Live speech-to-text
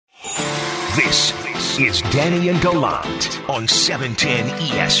This is Danny and Gallant on 710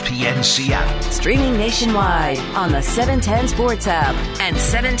 ESPN Seattle. Streaming nationwide on the 710 Sports app and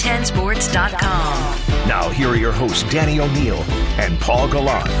 710sports.com. Now here are your hosts, Danny O'Neill and Paul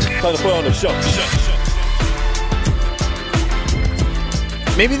Gallant. Time to put on the show.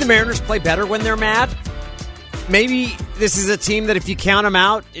 Maybe the Mariners play better when they're mad. Maybe this is a team that if you count them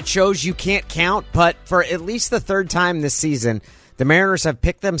out, it shows you can't count. But for at least the third time this season, the Mariners have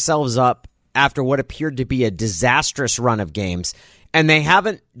picked themselves up after what appeared to be a disastrous run of games. And they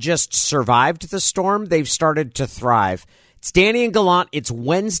haven't just survived the storm, they've started to thrive. It's Danny and Gallant. It's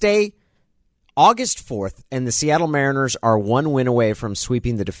Wednesday, August 4th, and the Seattle Mariners are one win away from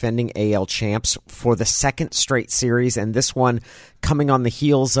sweeping the defending AL champs for the second straight series, and this one coming on the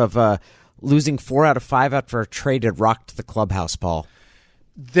heels of losing 4 out of 5 after a trade had rocked the clubhouse, Paul.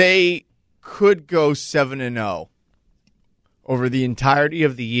 They could go 7-0 over the entirety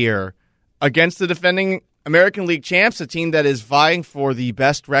of the year against the defending American League champs, a team that is vying for the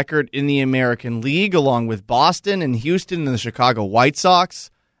best record in the American League, along with Boston and Houston and the Chicago White Sox.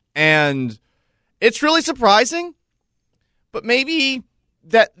 And it's really surprising, but maybe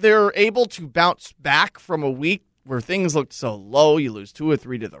that they're able to bounce back from a week where things looked so low. You lose 2 or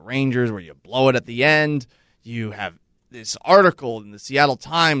 3 to the Rangers, where you blow it at the end. You have this article in the Seattle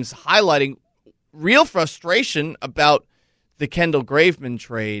Times highlighting real frustration about the Kendall Graveman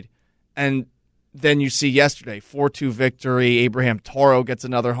trade. And then you see yesterday, 4-2 victory. Abraham Toro gets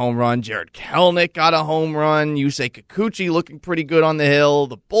another home run. Jared Kelenic got a home run. Yusei Kikuchi looking pretty good on the hill.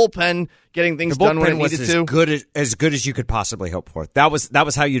 The bullpen getting things done when it needed to. The bullpen was as good as you could possibly hope for. That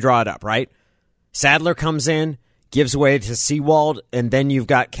was how you draw it up, right? Sadler comes in, gives away to Sewald, and then you've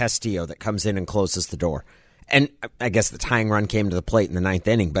got Castillo that comes in and closes the door. And I guess the tying run came to the plate in the 9th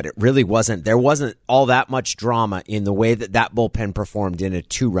inning, but it really wasn't. There wasn't all that much drama in the way that bullpen performed in a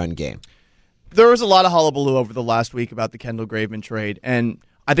 2-run game. There was a lot of hullabaloo over the last week about the Kendall Graveman trade, and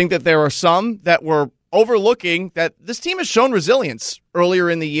I think that there are some that were overlooking that this team has shown resilience earlier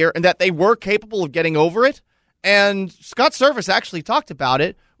in the year and that they were capable of getting over it. And Scott Servais actually talked about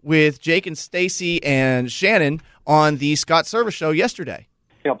it with Jake and Stacy and Shannon on the Scott Servais show yesterday.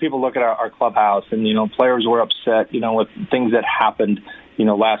 People look at our clubhouse and, players were upset, with things that happened,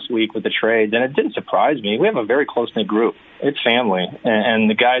 last week with the trades. And it didn't surprise me. We have a very close-knit group. It's family.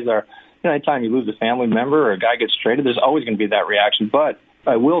 And the guys are, anytime you lose a family member or a guy gets traded, there's always going to be that reaction. But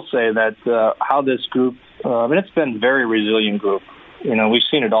I will say that how this group, it's been a very resilient group. We've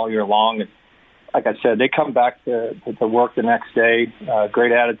seen it all year long. And like I said, they come back to work the next day,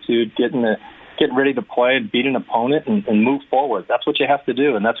 great attitude, getting ready to play and beat an opponent and move forward. That's what you have to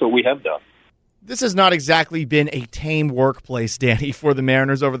do, and that's what we have done. This has not exactly been a tame workplace, Danny, for the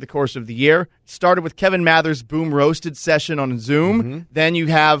Mariners over the course of the year. It started with Kevin Mather's Boom Roasted session on Zoom. Mm-hmm. Then you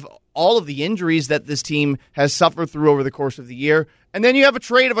have all of the injuries that this team has suffered through over the course of the year. And then you have a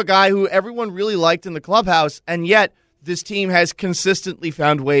trade of a guy who everyone really liked in the clubhouse, and yet this team has consistently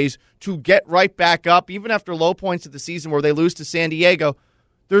found ways to get right back up, even after low points of the season where they lose to San Diego.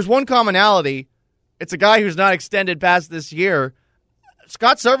 There's one commonality. It's a guy who's not extended past this year.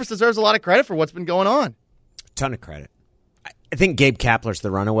 Scott Servais deserves a lot of credit for what's been going on. A ton of credit. I think Gabe Kapler's the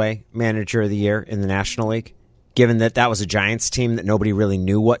runaway manager of the year in the National League, given that was a Giants team that nobody really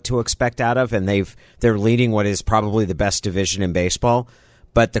knew what to expect out of, and they're leading what is probably the best division in baseball.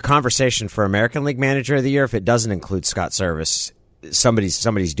 But the conversation for American League Manager of the Year, if it doesn't include Scott Servais,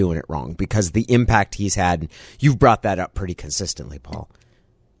 somebody's doing it wrong, because the impact he's had, you've brought that up pretty consistently, Paul.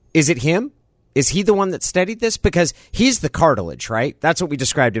 Is it him? Is he the one that steadied this? Because he's the cartilage, right? That's what we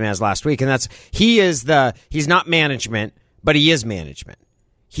described him as last week. And he's not management, but he is management.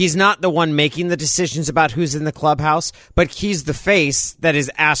 He's not the one making the decisions about who's in the clubhouse, but he's the face that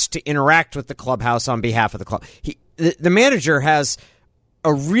is asked to interact with the clubhouse on behalf of the club. The manager has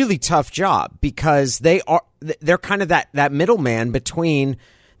a really tough job, because they're kind of that middleman between,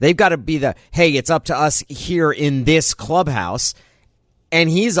 they've got to be hey, it's up to us here in this clubhouse. And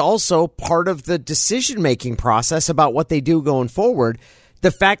he's also part of the decision-making process about what they do going forward.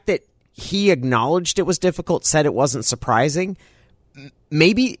 The fact that he acknowledged it was difficult, said it wasn't surprising,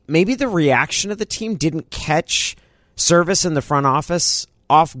 maybe the reaction of the team didn't catch Servais in the front office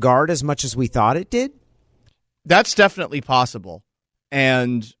off guard as much as we thought it did? That's definitely possible.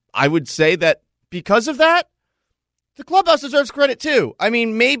 And I would say that because of that, the clubhouse deserves credit too. I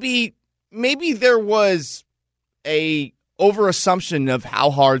mean, maybe there was a over-assumption of how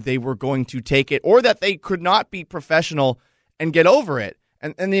hard they were going to take it, or that they could not be professional and get over it.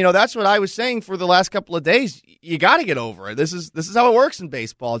 And that's what I was saying for the last couple of days. You got to get over it. This is how it works in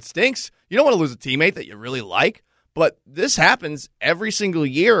baseball. It stinks. You don't want to lose a teammate that you really like, But this happens every single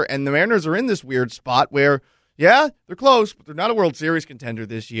year, and the Mariners are in this weird spot where, yeah, they're close, but they're not a World Series contender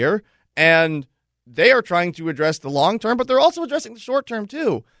this year, and they are trying to address the long term, but they're also addressing the short term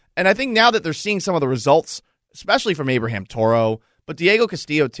too. And I think now that they're seeing some of the results, especially from Abraham Toro, but Diego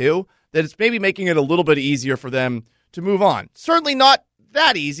Castillo too, that it's maybe making it a little bit easier for them to move on. Certainly not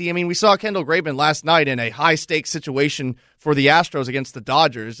that easy. I mean, we saw Kendall Graveman last night in a high-stakes situation for the Astros against the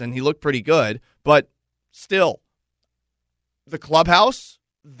Dodgers, and he looked pretty good. But still, the clubhouse,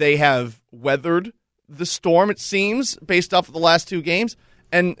 they have weathered the storm, it seems, based off of the last two games.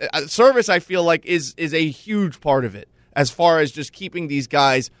 And service, I feel like, is a huge part of it as far as just keeping these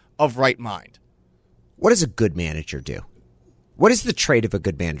guys of right mind. What does a good manager do? What is the trait of a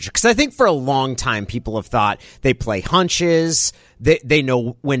good manager? Because I think for a long time, people have thought they play hunches, they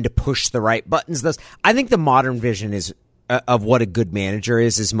know when to push the right buttons. I think the modern vision is of what a good manager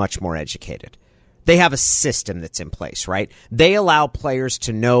is much more educated. They have a system that's in place, right? They allow players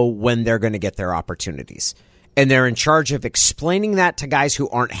to know when they're going to get their opportunities. And they're in charge of explaining that to guys who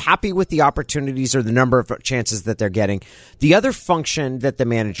aren't happy with the opportunities or the number of chances that they're getting. The other function that the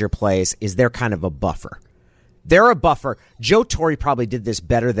manager plays is they're kind of a buffer. They're a buffer. Joe Torre probably did this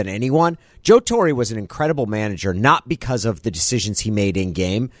better than anyone. Joe Torre was an incredible manager, not because of the decisions he made in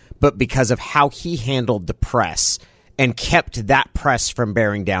game, but because of how he handled the press and kept that press from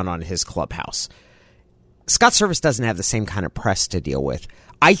bearing down on his clubhouse. Scott Servais doesn't have the same kind of press to deal with.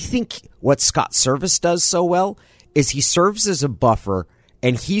 I think what Scott Servais does so well is he serves as a buffer,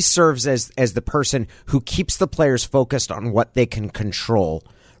 and he serves as the person who keeps the players focused on what they can control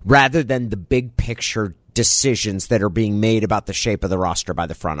rather than the big picture decisions that are being made about the shape of the roster by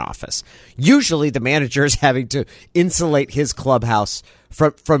the front office. Usually the manager is having to insulate his clubhouse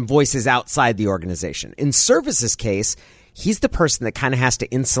from voices outside the organization. In Servais's case, he's the person that kind of has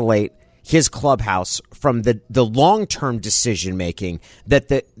to insulate his clubhouse from the long-term decision-making that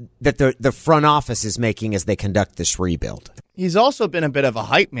the front office is making as they conduct this rebuild. He's also been a bit of a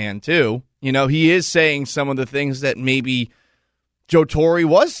hype man, too. You know, he is saying some of the things that maybe Joe Torre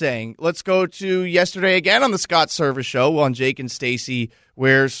was saying. Let's go to yesterday again on the Scott Servais Show on Jake and Stacey,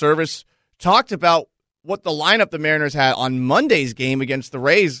 where Servais talked about what the lineup the Mariners had on Monday's game against the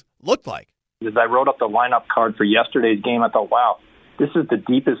Rays looked like. As I wrote up the lineup card for yesterday's game, I thought, wow, this is the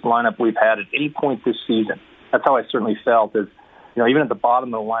deepest lineup we've had at any point this season. That's how I certainly felt. Is, you know, even at the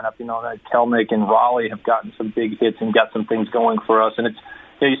bottom of the lineup, you know, Kelnick and Raleigh have gotten some big hits and got some things going for us. And it's,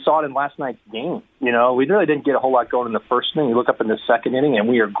 you know, you saw it in last night's game. You know, we really didn't get a whole lot going in the first inning. You look up in the second inning, and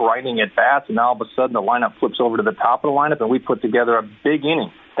we are grinding at bats, and now all of a sudden the lineup flips over to the top of the lineup, and we put together a big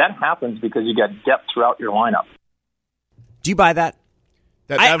inning. That happens because you got depth throughout your lineup. Do you buy that?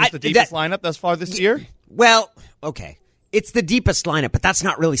 That was the deepest lineup thus far this year? Well, okay. It's the deepest lineup, but that's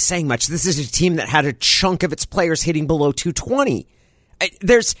not really saying much. This is a team that had a chunk of its players hitting below 220.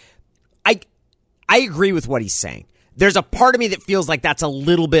 I agree with what he's saying. There's a part of me that feels like that's a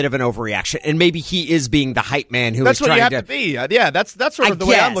little bit of an overreaction, and maybe he is being the hype man who is trying to... That's what you have to be. Yeah, that's sort of the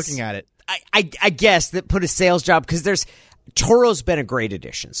way I'm looking at it. I guess that put a sales job, because Toro's been a great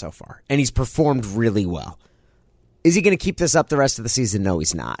addition so far, and he's performed really well. Is he going to keep this up the rest of the season? No,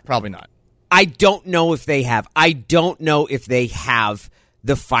 he's not. Probably not. I don't know if they have. I don't know if they have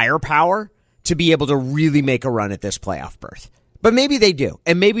the firepower to be able to really make a run at this playoff berth. But maybe they do,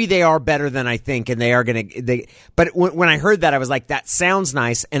 and maybe they are better than I think, and they are going to. But when I heard that, I was like, that sounds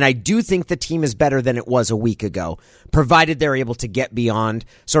nice, and I do think the team is better than it was a week ago, provided they're able to get beyond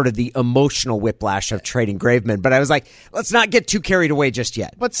sort of the emotional whiplash of trading Graveman. But I was like, let's not get too carried away just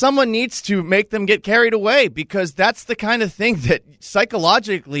yet. But someone needs to make them get carried away, because that's the kind of thing that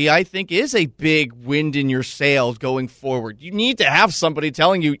psychologically I think is a big wind in your sails going forward. You need to have somebody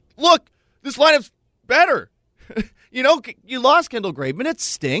telling you, look, this lineup's better. You know, you lost Kendall Graveman. It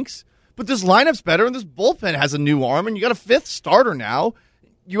stinks. But this lineup's better, and this bullpen has a new arm, and you got a fifth starter now.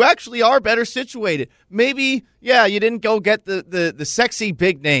 You actually are better situated. Maybe, yeah, you didn't go get the sexy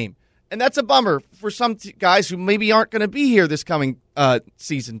big name. And that's a bummer for some guys who maybe aren't going to be here this coming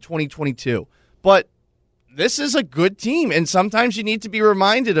season, 2022. But this is a good team, and sometimes you need to be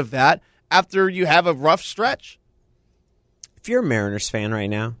reminded of that after you have a rough stretch. If you're a Mariners fan right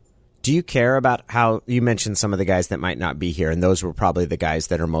now, do you care about how you mentioned some of the guys that might not be here, and those were probably the guys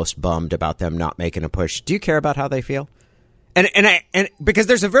that are most bummed about them not making a push? Do you care about how they feel? And because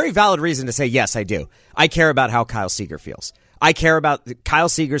there's a very valid reason to say, yes, I do. I care about how Kyle Seager feels. I care about Kyle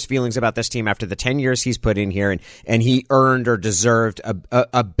Seager's feelings about this team after the 10 years he's put in here, and he earned or deserved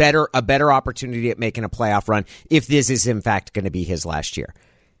a better opportunity at making a playoff run if this is, in fact, going to be his last year.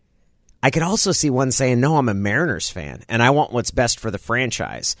 I could also see one saying, no, I'm a Mariners fan, and I want what's best for the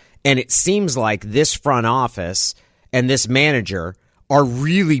franchise. And it seems like this front office and this manager are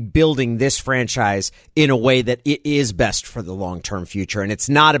really building this franchise in a way that it is best for the long-term future. And it's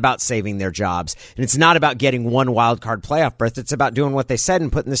not about saving their jobs. And it's not about getting one wild card playoff berth. It's about doing what they said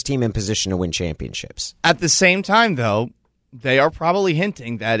and putting this team in position to win championships. At the same time, though, they are probably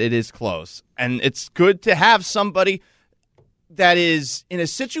hinting that it is close. And it's good to have somebody that is in a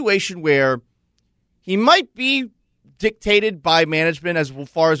situation where he might be dictated by management as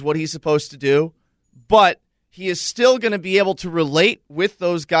far as what he's supposed to do, but he is still going to be able to relate with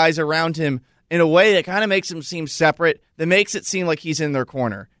those guys around him in a way that kind of makes him seem separate, that makes it seem like he's in their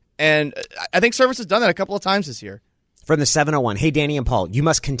corner. And I think Service has done that a couple of times this year. From the 701, hey, Danny and Paul, you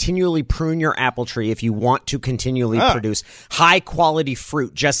must continually prune your apple tree if you want to continually produce high-quality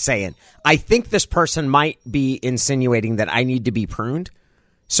fruit. Just saying. I think this person might be insinuating that I need to be pruned,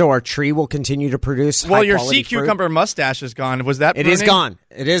 so our tree will continue to produce high-quality fruit. Well, your sea cucumber mustache is gone. Was that pruning? It is gone.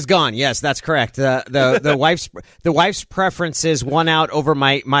 It is gone. Yes, that's correct. The wife's preference is won out over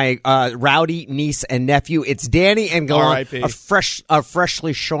my rowdy niece and nephew. It's Danny and Gallant, a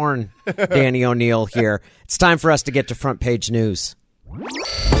freshly shorn Danny O'Neill here. It's time for us to get to front page news.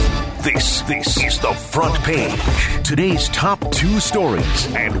 This is the front page. Today's top 2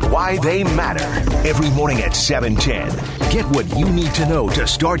 stories and why they matter. Every morning at 7:10. Get what you need to know to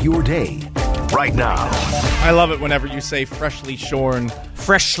start your day. Right now. I love it whenever you say freshly shorn.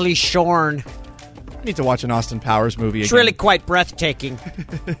 Freshly shorn. I need to watch an Austin Powers movie again. It's really quite breathtaking.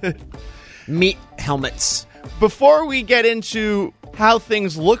 Meat helmets. Before we get into how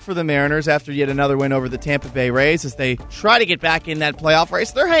things look for the Mariners after yet another win over the Tampa Bay Rays as they try to get back in that playoff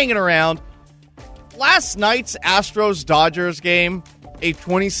race, they're hanging around. Last night's Astros-Dodgers game, a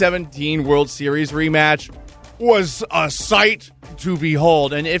 2017 World Series rematch, was a sight to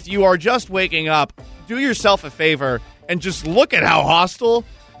behold. And if you are just waking up, do yourself a favor and just look at how hostile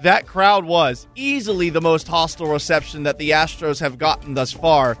that crowd was. Easily the most hostile reception that the Astros have gotten thus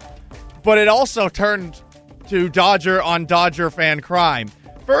far. But it also turned to Dodger on Dodger fan crime.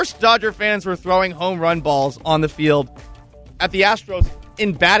 First, Dodger fans were throwing home run balls on the field at the Astros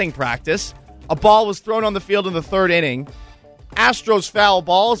in batting practice. A ball was thrown on the field in the 3rd inning. Astros foul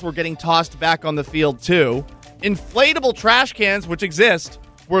balls were getting tossed back on the field too. Inflatable trash cans, which exist,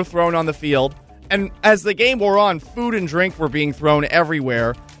 were thrown on the field. And as the game wore on, food and drink were being thrown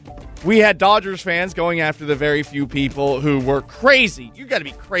everywhere. We had Dodgers fans going after the very few people who were crazy. You got to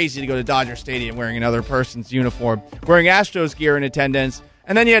be crazy to go to Dodger Stadium wearing another person's uniform, wearing Astros gear in attendance.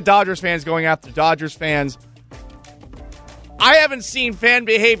 And then you had Dodgers fans going after Dodgers fans. I haven't seen fan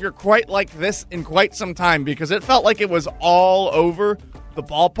behavior quite like this in quite some time because it felt like it was all over the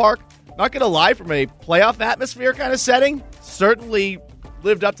ballpark. Not going to lie, from a playoff atmosphere kind of setting, certainly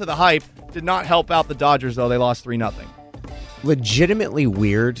lived up to the hype. Did not help out the Dodgers, though. They lost 3-0. Legitimately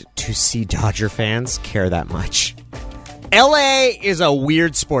weird to see Dodger fans care that much. LA is a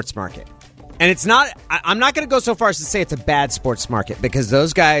weird sports market. And it's not, I'm not going to go so far as to say it's a bad sports market because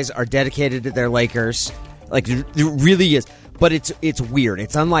those guys are dedicated to their Lakers. Like, it really is. But it's weird.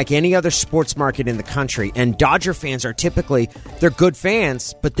 It's unlike any other sports market in the country. And Dodger fans are typically, they're good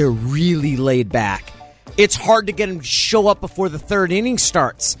fans, but they're really laid back. It's hard to get them to show up before the 3rd inning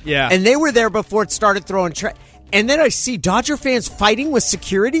starts. Yeah. And they were there before it started throwing And then I see Dodger fans fighting with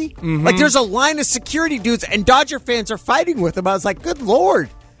security. Mm-hmm. Like, there's a line of security dudes, and Dodger fans are fighting with them. I was like, good Lord.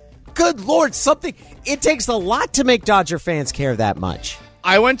 Good Lord. Something. It takes a lot to make Dodger fans care that much.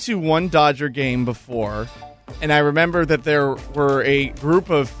 I went to one Dodger game before, and I remember that there were a group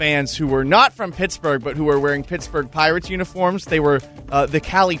of fans who were not from Pittsburgh, but who were wearing Pittsburgh Pirates uniforms. They were the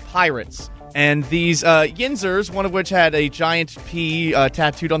Cali Pirates. And these Yinzers, one of which had a giant P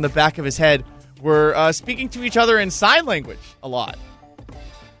tattooed on the back of his head, were speaking to each other in sign language a lot.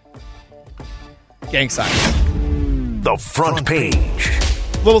 Gang signs. The front page.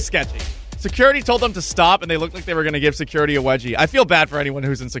 Little sketchy. Security told them to stop, and they looked like they were going to give security a wedgie. I feel bad for anyone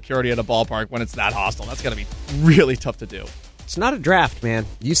who's in security at a ballpark when it's that hostile. That's going to be really tough to do. It's not a draft, man.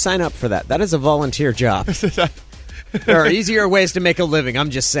 You sign up for that. That is a volunteer job. There are easier ways to make a living.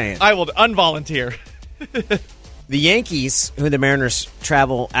 I'm just saying. I will unvolunteer. The Yankees, who the Mariners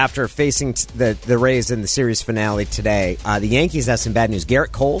travel after facing the Rays in the series finale today, the Yankees have some bad news.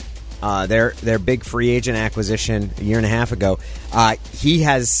 Garrett Cole, their big free agent acquisition a year and a half ago, he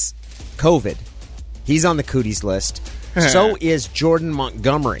has COVID. He's on the cooties list. So is Jordan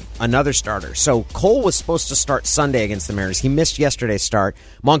Montgomery, another starter. So Cole was supposed to start Sunday against the Mariners. He missed yesterday's start.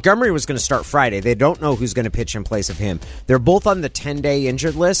 Montgomery was going to start Friday. They don't know who's going to pitch in place of him. They're both on the 10-day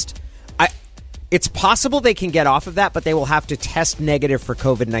injured list. It's possible they can get off of that, but they will have to test negative for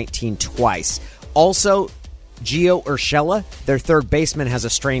COVID-19 twice. Also, Gio Urshela, their third baseman, has a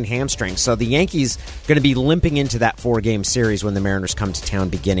strained hamstring. So the Yankees going to be limping into that 4-game series when the Mariners come to town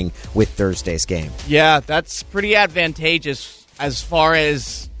beginning with Thursday's game. Yeah, that's pretty advantageous as far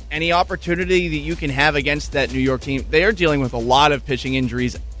as any opportunity that you can have against that New York team. They are dealing with a lot of pitching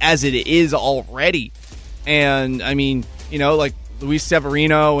injuries as it is already. And, I mean, like Luis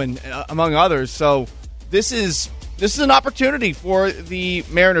Severino and among others. So this is an opportunity for the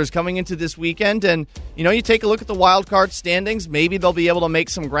Mariners coming into this weekend. And, you take a look at the wild card standings. Maybe they'll be able to make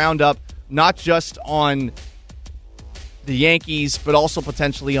some ground up, not just on the Yankees, but also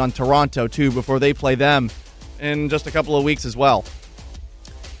potentially on Toronto, too, before they play them in just a couple of weeks as well.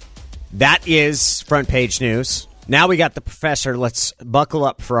 That is front page news. Now we got the professor. Let's buckle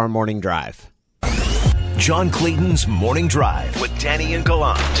up for our morning drive. John Clayton's Morning Drive with Danny and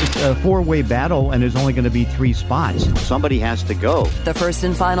Gallant. It's a 4-way battle, and there's only going to be 3 spots. Somebody has to go. The first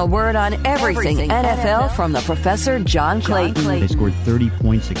and final word on everything NFL from the Professor John Clayton. They scored 30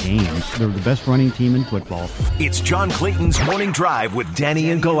 points a game. They're the best running team in football. It's John Clayton's Morning Drive with Danny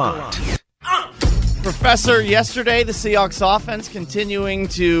and Gallant. Professor, yesterday the Seahawks offense continuing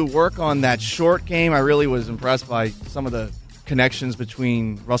to work on that short game. I really was impressed by some of the connections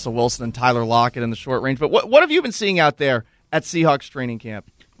between Russell Wilson and Tyler Lockett in the short range. But what have you been seeing out there at Seahawks training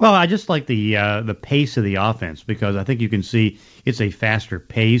camp? Well, I just like the pace of the offense because I think you can see it's a faster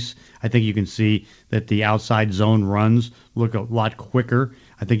pace. I think you can see that the outside zone runs look a lot quicker.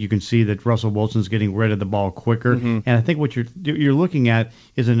 I think you can see that Russell Wilson's getting rid of the ball quicker. Mm-hmm. And I think what you're looking at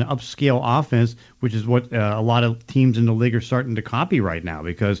is an upscale offense, which is what a lot of teams in the league are starting to copy right now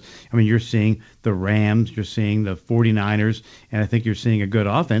because, you're seeing the Rams, you're seeing the 49ers, and I think you're seeing a good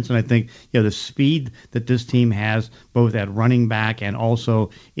offense. And I think the speed that this team has both at running back and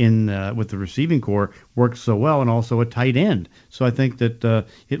also in with the receiving core works so well, and also a tight end. So I think that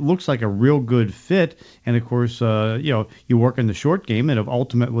it looks like a real good fit. And, of course, you work in the short game, and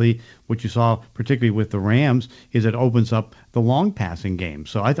ultimately what you saw, particularly with the Rams, is it opens up the long passing game.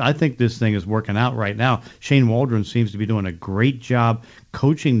 So I think this thing is working out right now. Shane Waldron seems to be doing a great job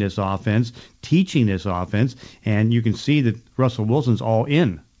coaching this offense, teaching this offense, and you can see that Russell Wilson's all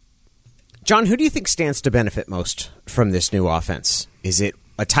in. John, who do you think stands to benefit most from this new offense? Is it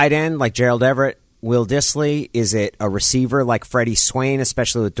a tight end like Gerald Everett, Will Dissly? Is it a receiver like Freddie Swain,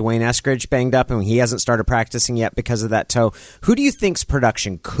 especially with Dwayne Eskridge banged up and he hasn't started practicing yet because of that toe? Who do you think's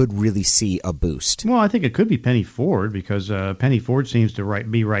production could really see a boost? Well, I think it could be Penny Ford because Penny Ford seems to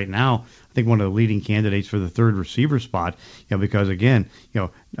be right now, I think, one of the leading candidates for the third receiver spot. Because again,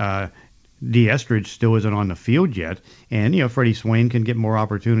 D. Eskridge still isn't on the field yet, and Freddie Swain can get more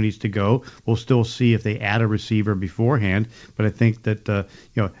opportunities to go. We'll still see if they add a receiver beforehand, but I think that the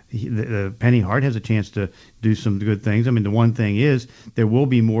Penny Hart has a chance to do some good things. The one thing is there will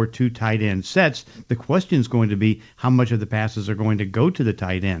be more 2 tight end sets. The question is going to be how much of the passes are going to go to the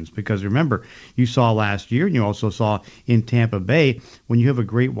tight ends, because remember, you saw last year, and you also saw in Tampa Bay, when you have a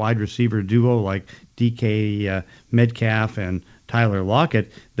great wide receiver duo like DK Metcalf and Tyler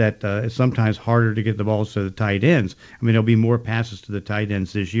Lockett, that it's sometimes harder to get the balls to the tight ends. There'll be more passes to the tight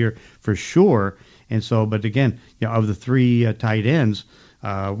ends this year for sure. And so, but again, of the 3 tight ends,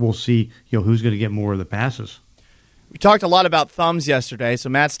 we'll see, who's going to get more of the passes. We talked a lot about thumbs yesterday. So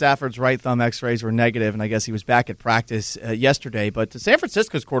Matt Stafford's right thumb x-rays were negative, and I guess he was back at practice yesterday. But San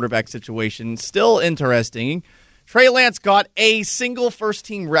Francisco's quarterback situation, still interesting. Trey Lance got a single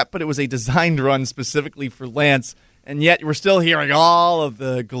first-team rep, but it was a designed run specifically for Lance. And yet we're still hearing all of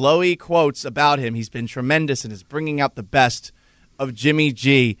the glowy quotes about him. He's been tremendous and is bringing out the best of Jimmy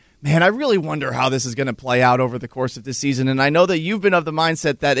G. Man, I really wonder how this is going to play out over the course of this season. And I know that you've been of the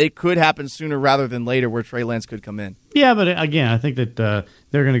mindset that it could happen sooner rather than later where Trey Lance could come in. Yeah, but again, I think that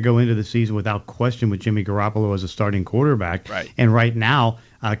they're going to go into the season without question with Jimmy Garoppolo as a starting quarterback. Right. And right now,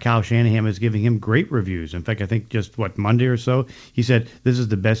 Kyle Shanahan is giving him great reviews. In fact, I think just, Monday or so, he said this is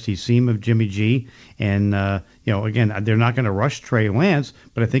the best he's seen of Jimmy G. And, again, they're not going to rush Trey Lance,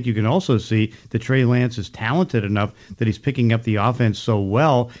 but I think you can also see that Trey Lance is talented enough that he's picking up the offense so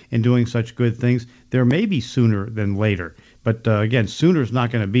well and doing such good things. There may be sooner than later. But, again, sooner is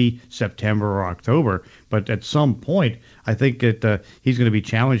not going to be September or October. But at some point, I think that he's going to be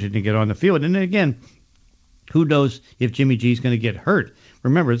challenging to get on the field. And, again, who knows if Jimmy G is going to get hurt.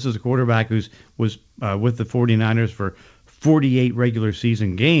 Remember, this is a quarterback who was with the 49ers for 48 regular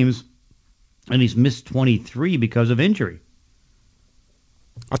season games, and he's missed 23 because of injury.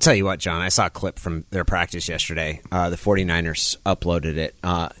 I'll tell you what, John, I saw a clip from their practice yesterday. The 49ers uploaded it.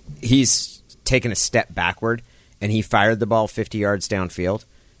 He's taken a step backward, and he fired the ball 50 yards downfield.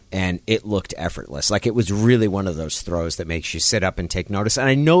 and it looked effortless. Like it was really one of those throws that makes you sit up and take notice. And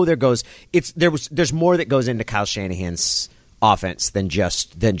I know there's more that goes into Kyle Shanahan's offense than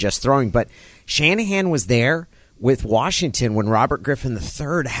just throwing, but Shanahan was there with Washington when Robert Griffin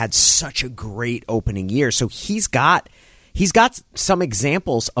III had such a great opening year. So he's got some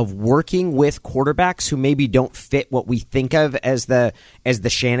examples of working with quarterbacks who maybe don't fit what we think of as the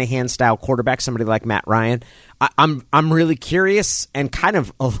Shanahan style quarterback, somebody like Matt Ryan. I'm really curious and kind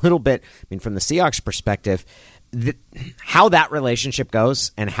of a little bit, from the Seahawks perspective, how that relationship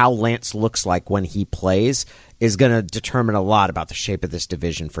goes and how Lance looks like when he plays is going to determine a lot about the shape of this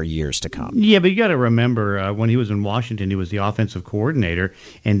division for years to come. Yeah, but you got to remember when he was in Washington, he was the offensive coordinator,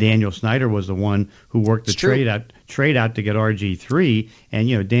 and Daniel Snyder was the one who worked the trade out to get RG3,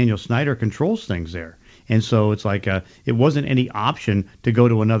 and Daniel Snyder controls things there. And so it's like it wasn't any option to go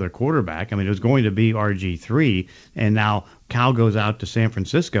to another quarterback. It was going to be RG3, and now Cal goes out to San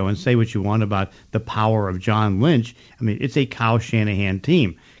Francisco, and say what you want about the power of John Lynch. It's a Kyle Shanahan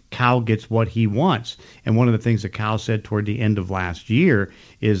team. Cal gets what he wants. And one of the things that Cal said toward the end of last year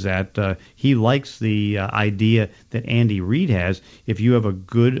is that he likes the idea that Andy Reid has. If you have a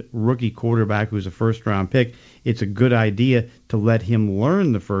good rookie quarterback who's a first-round pick, it's a good idea to let him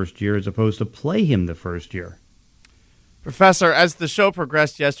learn the first year as opposed to play him the first year. Professor, as the show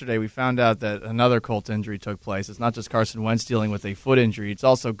progressed yesterday, we found out that another Colts injury took place. It's not just Carson Wentz dealing with a foot injury. It's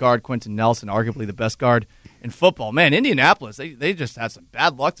also guard Quentin Nelson, arguably the best guard in football. Man, Indianapolis, they just had some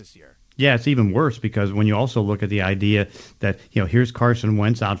bad luck this year. Yeah, it's even worse because when you also look at the idea that, here's Carson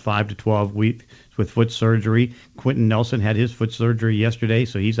Wentz out 5 to 12 weeks with foot surgery. Quentin Nelson had his foot surgery yesterday,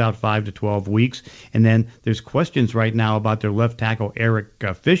 so he's out 5 to 12 weeks. And then there's questions right now about their left tackle, Eric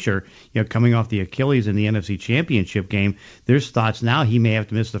Fisher, coming off the Achilles in the NFC Championship game. There's thoughts now he may have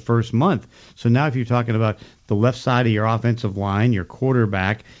to miss the first month. So now if you're talking about the left side of your offensive line, your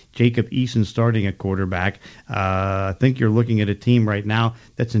quarterback, Jacob Eason starting at quarterback, I think you're looking at a team right now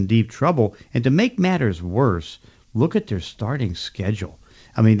that's in deep trouble. And to make matters worse, look at their starting schedule.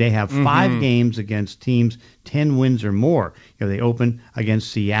 They have 5 games against teams 10 wins or more. They open against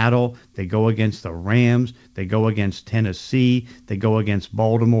Seattle, they go against the Rams, they go against Tennessee, they go against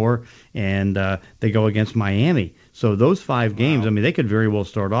Baltimore, and they go against Miami. So those 5 games, they could very well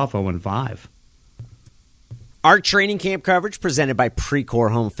start off 0-5. Our training camp coverage presented by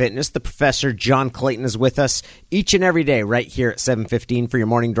Precor Home Fitness. The Professor John Clayton is with us each and every day right here at 7:15 for your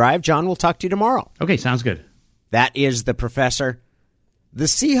morning drive. John, we'll talk to you tomorrow. Okay, sounds good. That is the Professor. The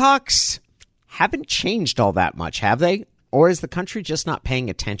Seahawks haven't changed all that much, have they? Or is the country just not paying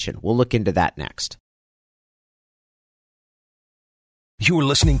attention? We'll look into that next. You're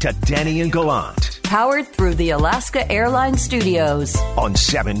listening to Danny and Gallant. Powered through the Alaska Airlines Studios. On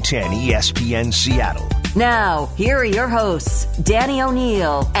 710 ESPN Seattle. Now, here are your hosts, Danny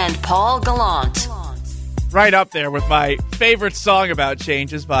O'Neill and Paul Gallant. Right up there with my favorite song about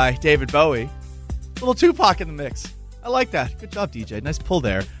changes by David Bowie. Little Tupac in the mix. I like that. Good job, DJ. Nice pull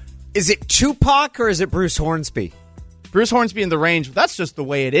there. Is it Tupac or is it Bruce Hornsby? Bruce Hornsby in the Range. That's just the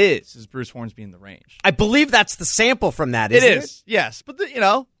way it is Bruce Hornsby in the Range. I believe that's the sample from that, isn't it? It is, yes. But,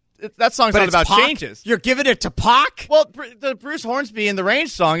 that song's not about Pac? changes. You're giving it to Pac? Well, the Bruce Hornsby in the Range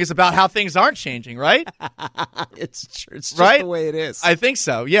song is about how things aren't changing, right? It's just right? the way it is. I think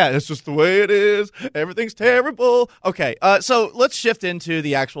so. Yeah, it's just the way it is. Everything's terrible. Okay, so let's shift into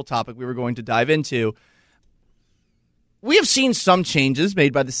the actual topic we were going to dive into. We have seen some changes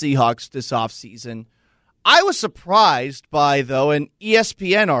made by the Seahawks this offseason. I was surprised by, though, an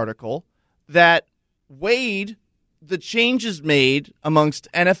ESPN article that weighed the changes made amongst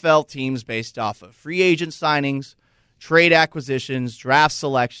NFL teams based off of free agent signings, trade acquisitions, draft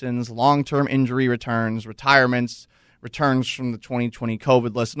selections, long-term injury returns, retirements, returns from the 2020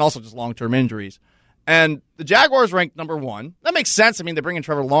 COVID list, and also just long-term injuries. And the Jaguars ranked number 1. That makes sense. They're bringing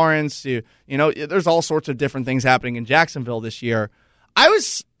Trevor Lawrence. There's all sorts of different things happening in Jacksonville this year. I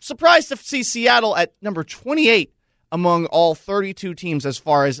was surprised to see Seattle at number 28 among all 32 teams as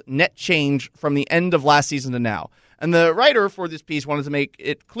far as net change from the end of last season to now. And the writer for this piece wanted to make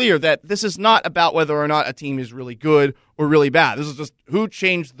it clear that this is not about whether or not a team is really good or really bad. This is just who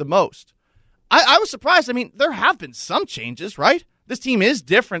changed the most. I was surprised. There have been some changes, right? This team is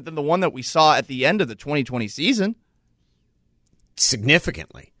different than the one that we saw at the end of the 2020 season.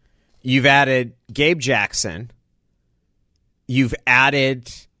 Significantly. You've added Gabe Jackson. You've added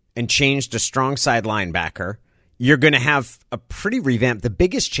and changed a strong side linebacker. You're going to have a pretty revamped. The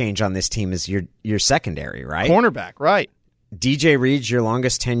biggest change on this team is your secondary, right? Cornerback, right. DJ Reed's your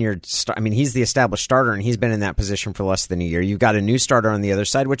longest tenured he's the established starter, and he's been in that position for less than a year. You've got a new starter on the other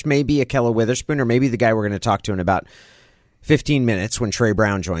side, which may be Akella Witherspoon, or maybe the guy we're going to talk to in about 15 minutes when Trey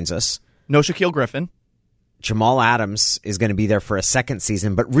Brown joins us. No Shaquille Griffin. Jamal Adams is going to be there for a second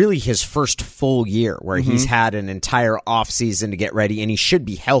season, but really his first full year where he's had an entire offseason to get ready, and he should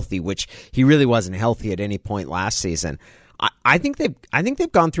be healthy, which he really wasn't healthy at any point last season. I think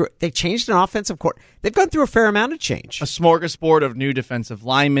they've gone through. They changed an offensive court. They've gone through a fair amount of change. A smorgasbord of new defensive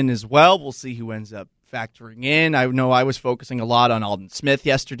linemen as well. We'll see who ends up factoring in. I know I was focusing a lot on Aldon Smith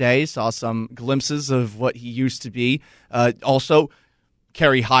yesterday. Saw some glimpses of what he used to be. Also,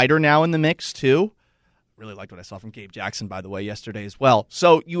 Kerry Hyder now in the mix too. Really liked what I saw from Gabe Jackson, by the way, yesterday as well.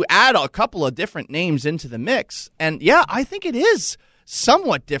 So you add a couple of different names into the mix, and yeah, I think it is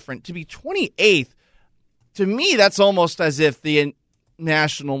somewhat different to be 28th. To me, that's almost as if the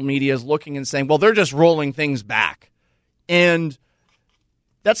national media is looking and saying, well, they're just rolling things back. And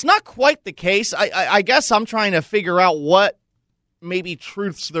that's not quite the case. I guess I'm trying to figure out what maybe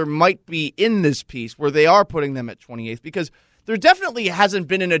truths there might be in this piece where they are putting them at 28th, because there definitely hasn't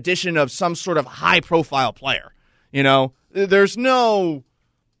been an addition of some sort of high-profile player. You know, there's no...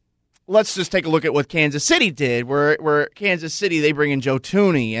 Let's just take a look at what Kansas City did, where Kansas City, they bring in Joe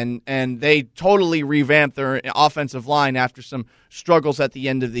Thuney, and they totally revamped their offensive line after some struggles at the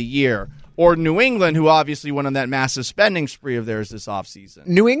end of the year. Or New England, who obviously went on that massive spending spree of theirs this offseason.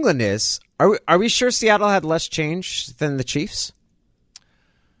 New England is. Are we sure Seattle had less change than the Chiefs?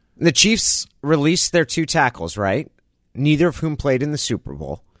 The Chiefs released their 2 tackles, right? Neither of whom played in the Super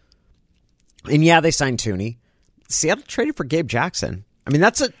Bowl. And yeah, they signed Thuney. Seattle traded for Gabe Jackson. I mean,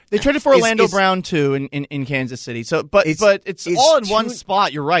 they traded for Orlando Brown too in Kansas City. So, but it's all in one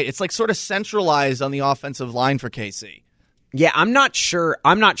spot. You're right. It's like sort of centralized on the offensive line for KC. Yeah, I'm not sure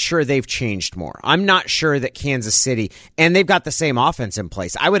they've changed more. I'm not sure that Kansas City, and they've got the same offense in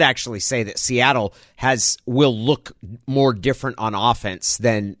place. I would actually say that Seattle will look more different on offense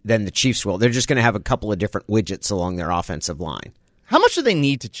than the Chiefs will. They're just going to have a couple of different widgets along their offensive line. How much do they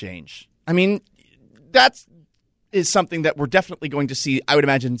need to change? I mean, that is something that we're definitely going to see, I would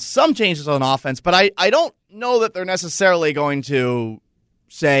imagine, some changes on offense, but I don't know that they're necessarily going to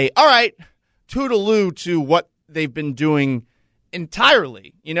say, all right, toodaloo to what they've been doing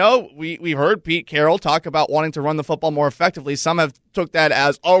entirely. You know, we heard Pete Carroll talk about wanting to run the football more effectively. Some have took that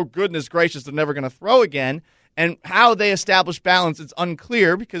as, oh, goodness gracious, they're never going to throw again. And how they establish balance, it's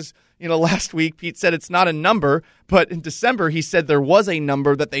unclear because, you know, last week Pete said it's not a number, but in December he said there was a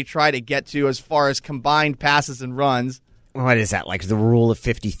number that they try to get to as far as combined passes and runs. What is that, like the rule of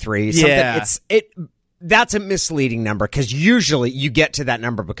 53? Yeah. That's a misleading number because usually you get to that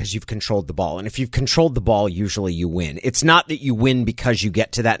number because you've controlled the ball. And if you've controlled the ball, usually you win. It's not that you win because you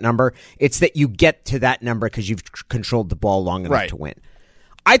get to that number. It's that you get to that number because you've controlled the ball long enough to win.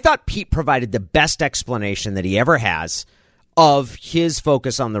 I thought Pete provided the best explanation that he ever has of his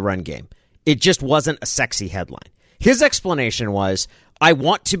focus on the run game. It just wasn't a sexy headline. His explanation was, I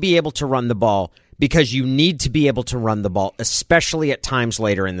want to be able to run the ball because you need to be able to run the ball, especially at times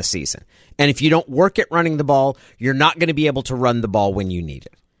later in the season. And if you don't work at running the ball, you're not going to be able to run the ball when you need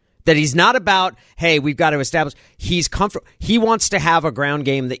it. That he's not about, hey, we've got to establish. He's comfortable. He wants to have a ground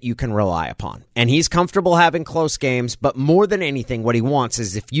game that you can rely upon. And he's comfortable having close games, but more than anything, what he wants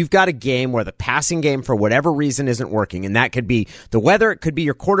is if you've got a game where the passing game for whatever reason isn't working, and that could be the weather, it could be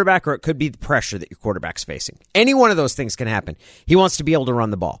your quarterback, or it could be the pressure that your quarterback's facing. Any one of those things can happen. He wants to be able to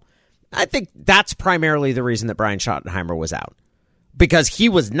run the ball. I think that's primarily the reason that Brian Schottenheimer was out. Because he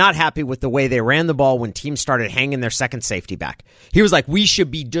was not happy with the way they ran the ball when teams started hanging their second safety back. He was like, we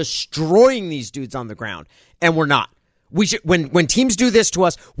should be destroying these dudes on the ground, and we're not. We should, when teams do this to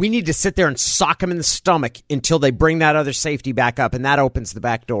us, we need to sit there and sock them in the stomach until they bring that other safety back up, and that opens the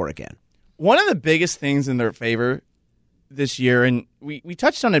back door again. One of the biggest things in their favor this year, and we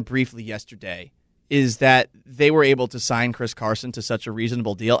touched on it briefly yesterday, is that they were able to sign Chris Carson to such a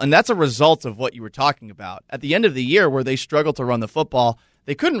reasonable deal. And that's a result of what you were talking about. At the end of the year where they struggled to run the football,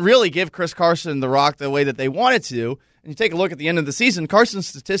 they couldn't really give Chris Carson the rock the way that they wanted to. And you take a look at the end of the season, Carson's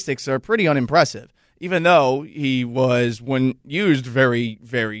statistics are pretty unimpressive. Even though he was, when used, very,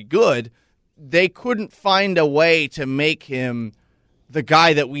 very good, they couldn't find a way to make him the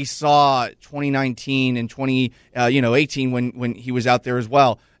guy that we saw 2019 and 2018 when he was out there as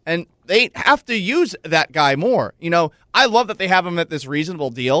well. And they have to use that guy more. You know, I love that they have him at this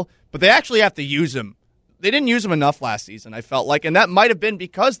reasonable deal, but they actually have to use him. They didn't use him enough last season, I felt like, and that might have been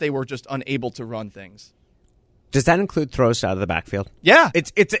because they were just unable to run things. Does that include throws out of the backfield? Yeah.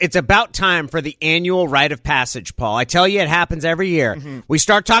 It's about time for the annual rite of passage, Paul. I tell you, it happens every year. Mm-hmm. We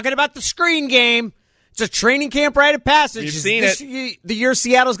start talking about the screen game. It's a training camp rite of passage. You've seen it. The year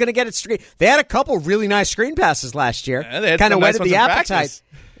Seattle's going to get its screen. They had a couple really nice screen passes last year. Yeah, kind of whetted the appetite.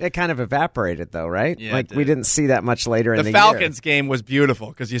 It kind of evaporated, though, right? Yeah, like we didn't see that much later in the Falcons year. game was beautiful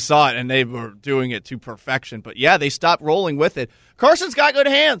because you saw it, and they were doing it to perfection. But, yeah, they stopped rolling with it. Carson's got good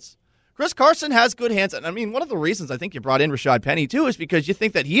hands. Chris Carson has good hands. And, I mean, one of the reasons I think you brought in Rashad Penny, too, is because you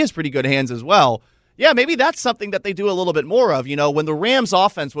think that he has pretty good hands as well. Yeah, maybe that's something that they do a little bit more of. You know, when the Rams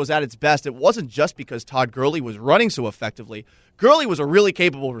offense was at its best, it wasn't just because Todd Gurley was running so effectively. Gurley was a really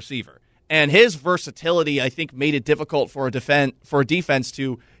capable receiver, and his versatility, I think, made it difficult for a defense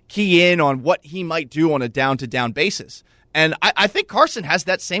to key in on what he might do on a down-to-down basis. And I think Carson has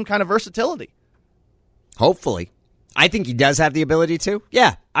that same kind of versatility. Hopefully. I think he does have the ability to.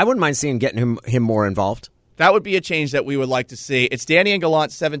 Yeah, I wouldn't mind seeing getting him more involved. That would be a change that we would like to see. It's Danny and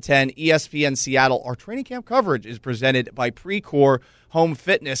Gallant, 710, ESPN Seattle. Our training camp coverage is presented by Precor Home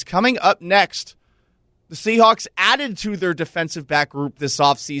Fitness. Coming up next, the Seahawks added to their defensive back group this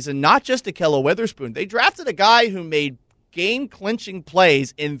offseason, not just Ahkello Witherspoon. They drafted a guy who made game-clinching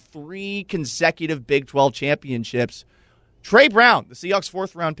plays in 3 consecutive Big 12 championships. Trey Brown, the Seahawks'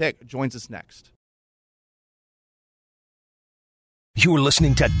 4th-round pick, joins us next. You're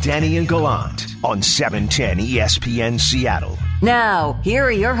listening to Danny and Gallant on 710 ESPN Seattle. Now, here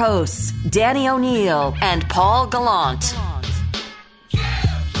are your hosts, Danny O'Neill and Paul Gallant.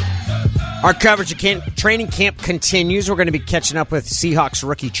 Our coverage of training camp continues. We're going to be catching up with Seahawks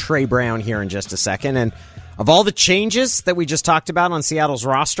rookie Trey Brown here in just a second. And of all the changes that we just talked about on Seattle's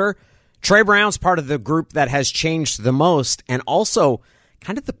roster, Trey Brown's part of the group that has changed the most, and also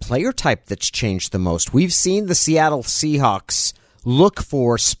kind of the player type that's changed the most. We've seen the Seattle Seahawks look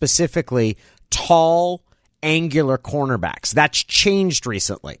for specifically tall, angular cornerbacks. That's changed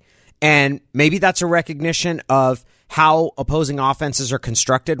recently. And maybe that's a recognition of how opposing offenses are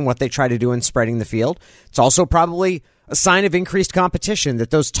constructed and what they try to do in spreading the field. It's also probably a sign of increased competition that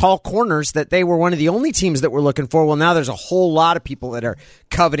those tall corners that they were one of the only teams that were looking for, well, now there's a whole lot of people that are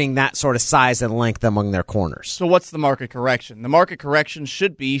coveting that sort of size and length among their corners. So what's the market correction? The market correction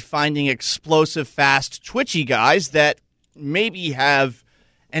should be finding explosive, fast, twitchy guys that maybe have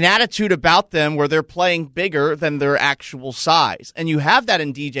an attitude about them where they're playing bigger than their actual size. And you have that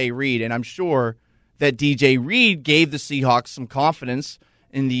in DJ Reed, and I'm sure that DJ Reed gave the Seahawks some confidence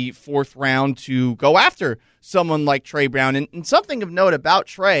in the 4th round to go after someone like Trey Brown. And something of note about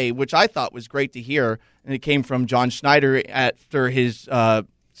Trey, which I thought was great to hear, and it came from John Schneider after his 2nd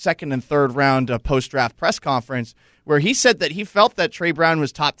and 3rd round post-draft press conference, where he said that he felt that Trey Brown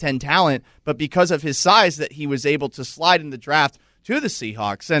was top 10 talent, but because of his size that he was able to slide in the draft to the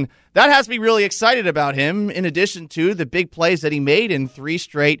Seahawks. And that has me really excited about him, in addition to the big plays that he made in 3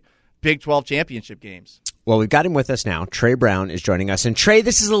 straight Big 12 championship games. Well, we've got him with us now. Trey Brown is joining us. And Trey,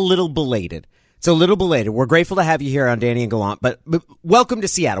 this is a little belated. It's a little belated. We're grateful to have you here on Danny and Gallant, but welcome to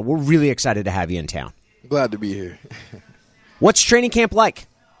Seattle. We're really excited to have you in town. Glad to be here. What's training camp like?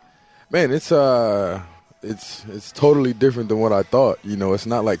 Man, it's totally different than what I thought. You know, it's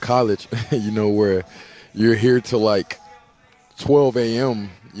not like college, where you're here till like 12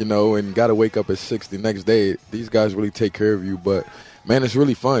 a.m., and got to wake up at 6 the next day. These guys really take care of you. But, man, it's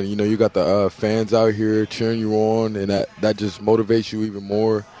really fun. You got the fans out here cheering you on, and that just motivates you even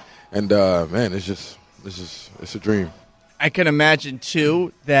more. And, man, it's a dream. I can imagine,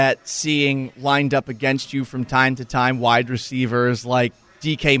 too, that seeing lined up against you from time to time wide receivers like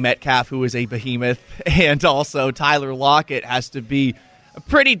DK Metcalf, who is a behemoth, and also Tyler Lockett has to be a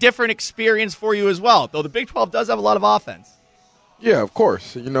pretty different experience for you as well, though the Big 12 does have a lot of offense. Yeah, of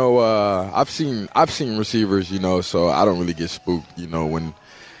course. I've seen receivers, so I don't really get spooked, when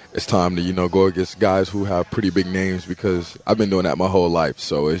it's time to, go against guys who have pretty big names, because I've been doing that my whole life.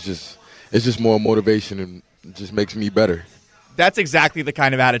 So it's just more motivation, and it just makes me better. That's exactly the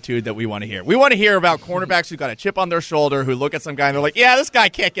kind of attitude that we want to hear. We want to hear about cornerbacks who got a chip on their shoulder, who look at some guy and they're like, yeah, this guy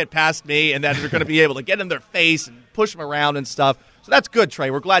can't get past me, and then they're going to be able to get in their face and push them around and stuff. So that's good, Trey.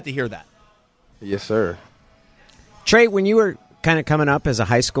 We're glad to hear that. Yes, sir. Trey, when you were kind of coming up as a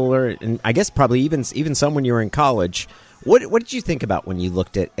high schooler, and I guess probably even some when you were in college, what did you think about when you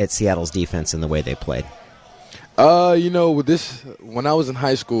looked at Seattle's defense and the way they played? With this, when I was in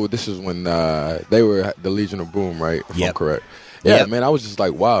high school, this is when they were the Legion of Boom, right? If I'm correct. Yeah, yep. Man, I was just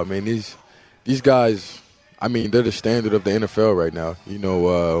like, wow, man, these guys, I mean, they're the standard of the NFL right now.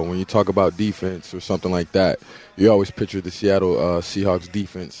 When you talk about defense or something like that, you always picture the Seattle Seahawks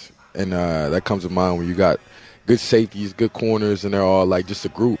defense, and that comes to mind when you got good safeties, good corners, and they're all like just a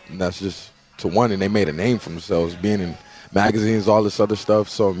group, and that's just to one, and they made a name for themselves, being in magazines, all this other stuff.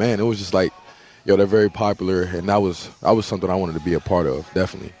 So, man, it was just like, they're very popular, and that was something I wanted to be a part of,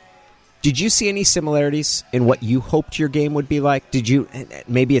 definitely. Did you see any similarities in what you hoped your game would be like? Did you?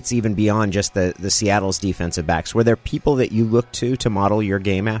 Maybe it's even beyond just the Seattle's defensive backs. Were there people that you looked to model your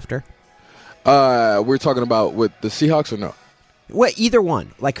game after? We're talking about with the Seahawks or no? Well, either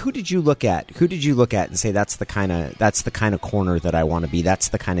one. Like, who did you look at? Who did you look at and say that's the kind of corner that I want to be? That's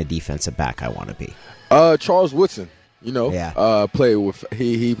the kind of defensive back I want to be. Charles Woodson. Played with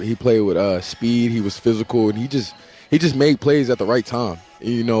he played with speed. He was physical, and he just made plays at the right time.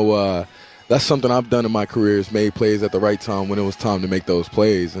 That's something I've done in my career, is made plays at the right time when it was time to make those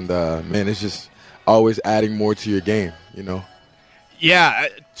plays. And, man, it's just always adding more to your game, Yeah,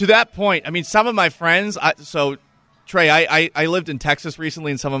 to that point, I mean, some of my friends, Trey, I lived in Texas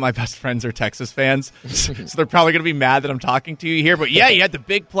recently, and some of my best friends are Texas fans, so they're probably going to be mad that I'm talking to you here. But, yeah, you had the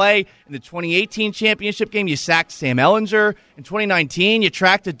big play in the 2018 championship game. You sacked Sam Ehlinger. In 2019, you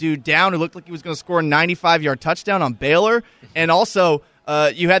tracked a dude down who looked like he was going to score a 95-yard touchdown on Baylor. And also,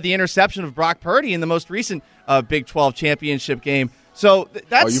 you had the interception of Brock Purdy in the most recent Big 12 championship game. So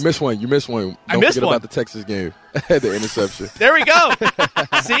that's... Oh, you missed one. Don't forget about the Texas game, the interception. There we go.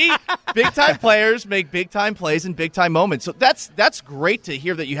 See? Big-time players make big-time plays in big-time moments. So that's great to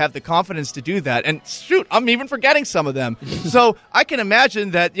hear that you have the confidence to do that. And, shoot, I'm even forgetting some of them. So I can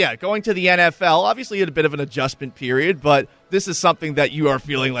imagine that, going to the NFL, obviously you had a bit of an adjustment period, but this is something that you are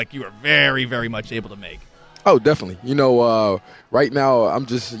feeling like you are very, very much able to make. Oh, definitely. Right now I'm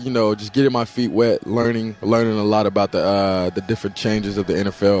just getting my feet wet, learning a lot about the different changes of the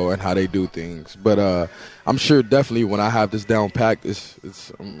NFL and how they do things. But I'm sure definitely when I have this down packed,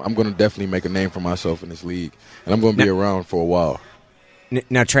 I'm going to definitely make a name for myself in this league, and I'm going to be around for a while.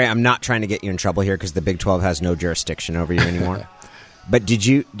 Now, Trey, I'm not trying to get you in trouble here because the Big 12 has no jurisdiction over you anymore. But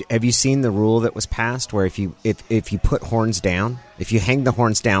have you seen the rule that was passed where if you put horns down, if you hang the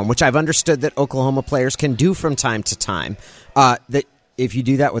horns down, which I've understood that Oklahoma players can do from time to time, that if you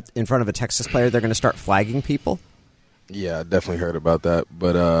do that in front of a Texas player, they're going to start flagging people? Yeah, I definitely heard about that.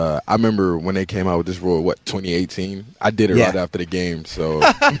 But I remember when they came out with this rule, 2018? I did it right after the game, so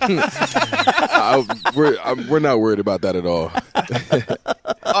we're not worried about that at all.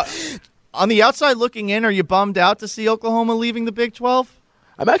 On the outside looking in, are you bummed out to see Oklahoma leaving the Big 12?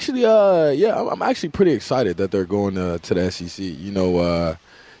 I'm actually, I'm actually pretty excited that they're going to the SEC.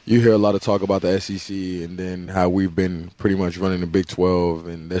 You hear a lot of talk about the SEC and then how we've been pretty much running the Big 12,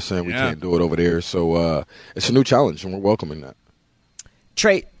 and they're saying we can't do it over there. So it's a new challenge, and we're welcoming that.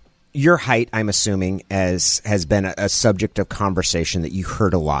 Trey, your height, I'm assuming, has been a subject of conversation that you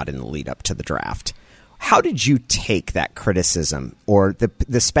heard a lot in the lead up to the draft. How did you take that criticism or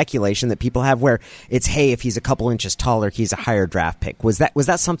the speculation that people have where it's, hey, if he's a couple inches taller, he's a higher draft pick? Was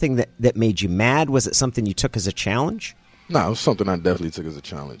that something that made you mad? Was it something you took as a challenge? No, it was something I definitely took as a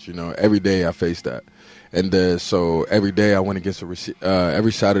challenge. Every day I face that. And so every day I went against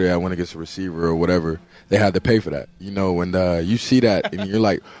every Saturday I went against a receiver or whatever. They had to pay for that, and you see that and you're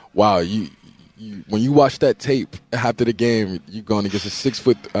like, wow, when you watch that tape after the game, you're going against a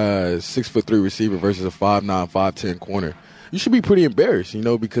 6'3" receiver versus a 5'9", 5'10" corner. You should be pretty embarrassed,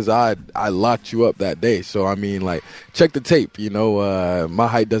 because I locked you up that day. So I mean, check the tape. My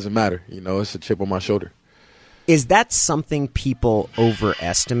height doesn't matter. It's a chip on my shoulder. Is that something people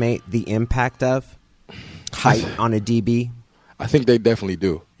overestimate the impact of height on a DB? I think they definitely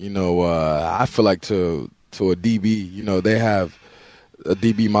do. I feel like to a DB, they have a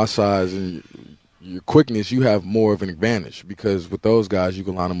DB my size and your quickness, you have more of an advantage because with those guys, you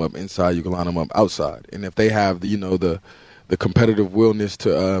can line them up inside, you can line them up outside, and if they have the competitive willness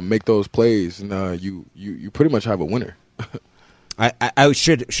to make those plays, you pretty much have a winner. I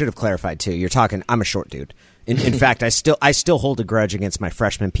should have clarified too. You're talking. I'm a short dude. In fact, I still hold a grudge against my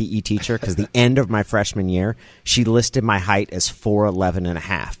freshman PE teacher because the end of my freshman year, she listed my height as 4'11 and a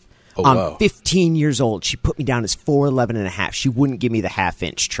half. Oh, I'm wow. 15 years old. She put me down as 4'11 and a half. She wouldn't give me the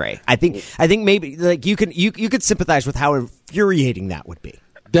half-inch Trey. I think maybe you could sympathize with how infuriating that would be.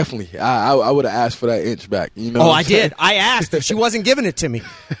 Definitely. I would have asked for that inch back. I did. I asked if she wasn't giving it to me.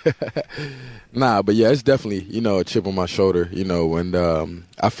 Nah, but yeah, it's definitely, a chip on my shoulder, and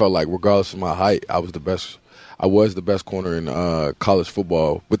I felt like regardless of my height, I was the best corner in college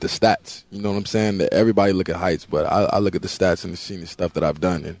football with the stats. You know what I'm saying? That everybody look at heights, but I look at the stats and seeing the stuff that I've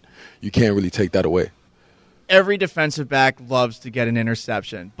done, and you can't really take that away. Every defensive back loves to get an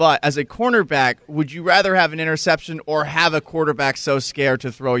interception. But as a cornerback, would you rather have an interception or have a quarterback so scared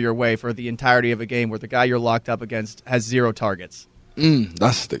to throw your way for the entirety of a game where the guy you're locked up against has 0 targets?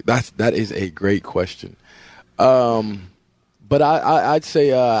 That is a great question. But I'd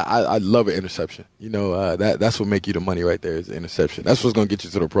say I love an interception. That's what make you the money right there is the interception. That's what's going to get you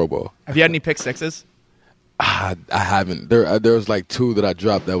to the Pro Bowl. Have you had any pick sixes? I haven't. There was like 2 that I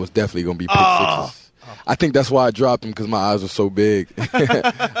dropped that was definitely going to be pick sixes. I think that's why I dropped them, because my eyes were so big.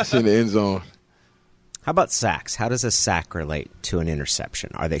 It's in the end zone. How about sacks? How does a sack relate to an interception?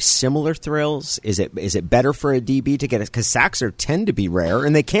 Are they similar thrills? Is it better for a DB to get it? Because sacks tend to be rare,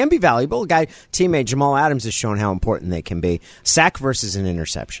 and they can be valuable. Teammate Jamal Adams has shown how important they can be. Sack versus an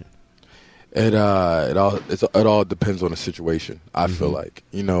interception. It all depends on the situation. I feel like,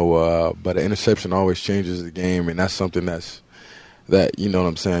 but an interception always changes the game, and that's something that you know what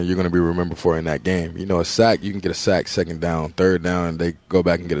I'm saying, you're going to be remembered for in that game. A sack, you can get a sack, second down, third down, and they go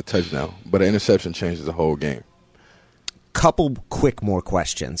back and get a touchdown. But an interception changes the whole game. Couple quick more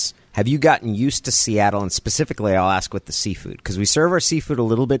questions. Have you gotten used to Seattle? And specifically, I'll ask with the seafood, because we serve our seafood a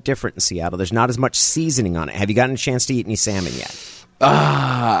little bit different in Seattle. There's not as much seasoning on it. Have you gotten a chance to eat any salmon yet?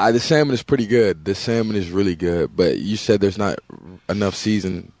 The salmon is pretty good. The salmon is really good, but you said there's not enough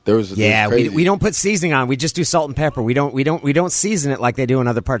season. We don't put seasoning on. We just do salt and pepper. We don't season it like they do in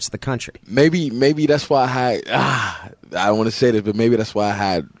other parts of the country. Maybe that's why I had. I don't want to say this, but maybe that's why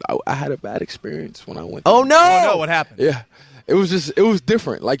I had a bad experience when I went. Oh no! What happened? Yeah. It was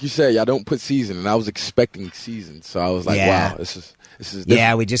different. Like you said, I don't put seasoning. I was expecting season, so I was like, wow, this is different.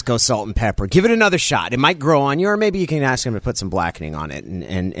 Yeah, we just go salt and pepper. Give it another shot. It might grow on you, or maybe you can ask him to put some blackening on it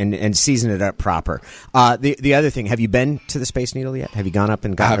and season it up proper. The other thing, have you been to the Space Needle yet? Have you gone up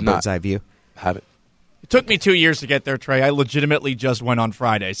and gotten a bird's eye view? Haven't. It took me 2 years to get there, Trey. I legitimately just went on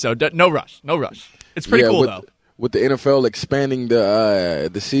Friday, so no rush. It's pretty cool, though. With the NFL expanding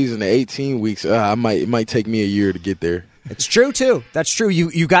the season to 18 weeks, it might take me a year to get there. It's true, too. That's true.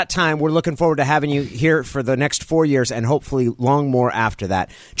 You got time. We're looking forward to having you here for the next 4 years and hopefully long more after that.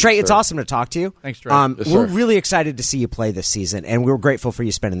 Trey, it's awesome to talk to you. Thanks, Trey. We're really excited to see you play this season, and we're grateful for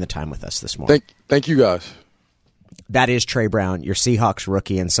you spending the time with us this morning. Thank you, guys. That is Trey Brown, your Seahawks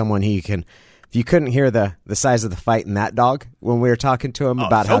rookie, and someone who you can... If you couldn't hear the size of the fight in that dog when we were talking to him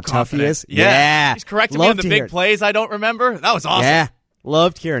about how tough he is. Yeah. He's correcting me on the big plays I don't remember. That was awesome. Yeah.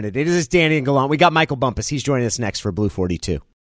 Loved hearing it. It is Danny and Gallant. We got Michael Bumpus. He's joining us next for Blue 42.